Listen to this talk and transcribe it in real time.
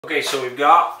Okay, so we've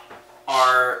got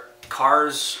our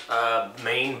car's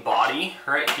main body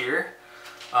right here.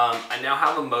 I now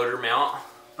have a motor mount,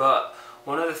 but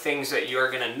one of the things that you are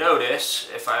going to notice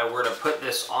if I were to put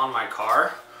this on my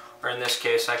car, or in this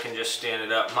case I can just stand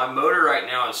it up, my motor right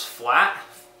now is flat.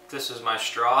 This is my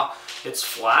straw, it's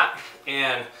flat,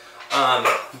 and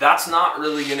that's not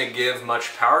really going to give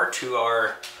much power to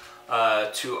our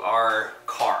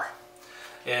car.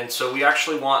 And so we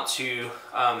actually want to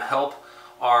help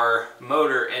our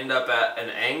motor end up at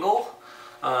an angle,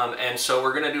 and so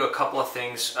we're going to do a couple of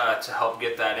things to help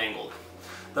get that angled.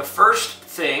 The first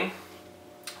thing,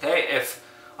 okay, if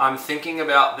I'm thinking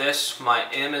about this, my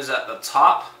M is at the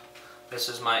top, this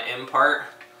is my M part,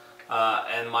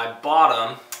 and my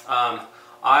bottom,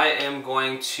 I am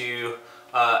going to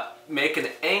make an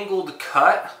angled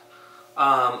cut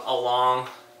along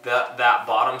that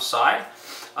bottom side.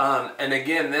 And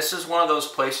again, this is one of those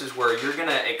places where you're going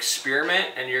to experiment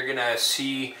and you're going to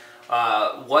see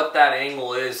what that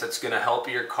angle is that's going to help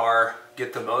your car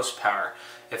get the most power.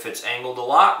 If it's angled a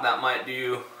lot, that might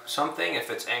do something.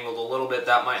 If it's angled a little bit,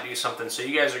 that might do something. So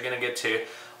you guys are going to get to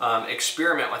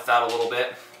experiment with that a little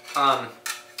bit.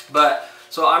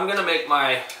 So I'm going to make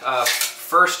my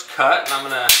first cut, and I'm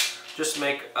going to just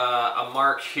make a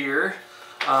mark here.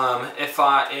 If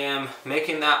I am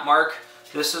making that mark,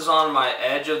 this is on my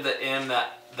edge of the M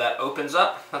that opens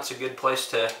up. That's a good place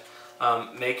to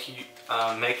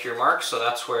make your mark. So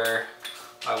that's where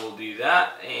I will do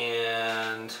that,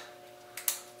 and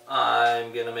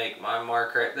I'm gonna make my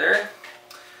mark right there.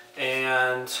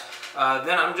 And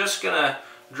then I'm just gonna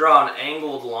draw an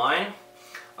angled line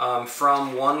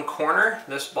from one corner,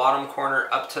 this bottom corner,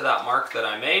 up to that mark that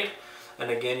I made.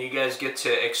 And again, you guys get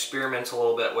to experiment a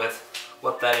little bit with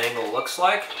what that angle looks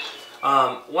like.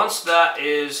 Once that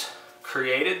is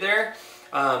created there,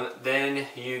 then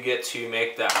you get to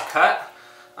make that cut.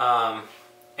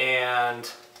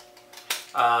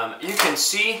 You can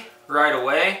see right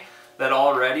away that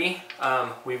already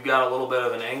we've got a little bit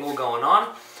of an angle going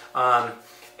on.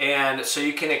 And so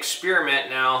you can experiment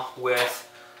now with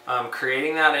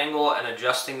creating that angle and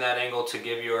adjusting that angle to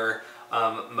give your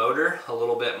motor a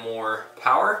little bit more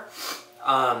power.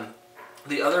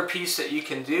 The other piece that you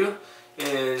can do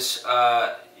is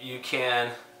you can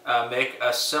make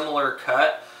a similar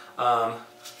cut,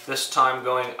 this time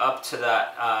going up to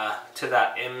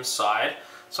that M side.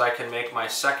 So I can make my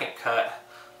second cut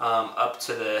up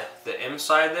to the M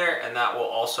side there, and that will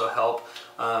also help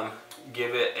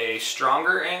give it a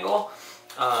stronger angle.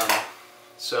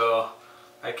 So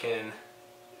I can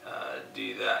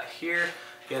do that here.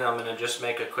 Again, I'm going to just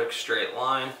make a quick straight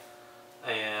line,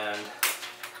 and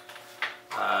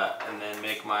then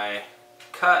make my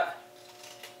cut.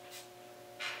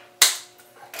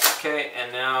 Okay,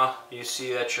 and now you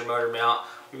see that your motor mount,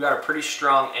 we've got a pretty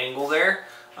strong angle there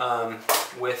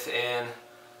within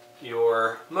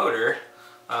your motor,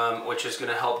 which is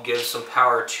going to help give some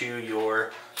power to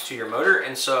your motor.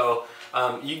 And so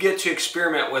you get to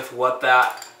experiment with what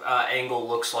that angle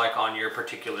looks like on your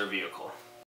particular vehicle.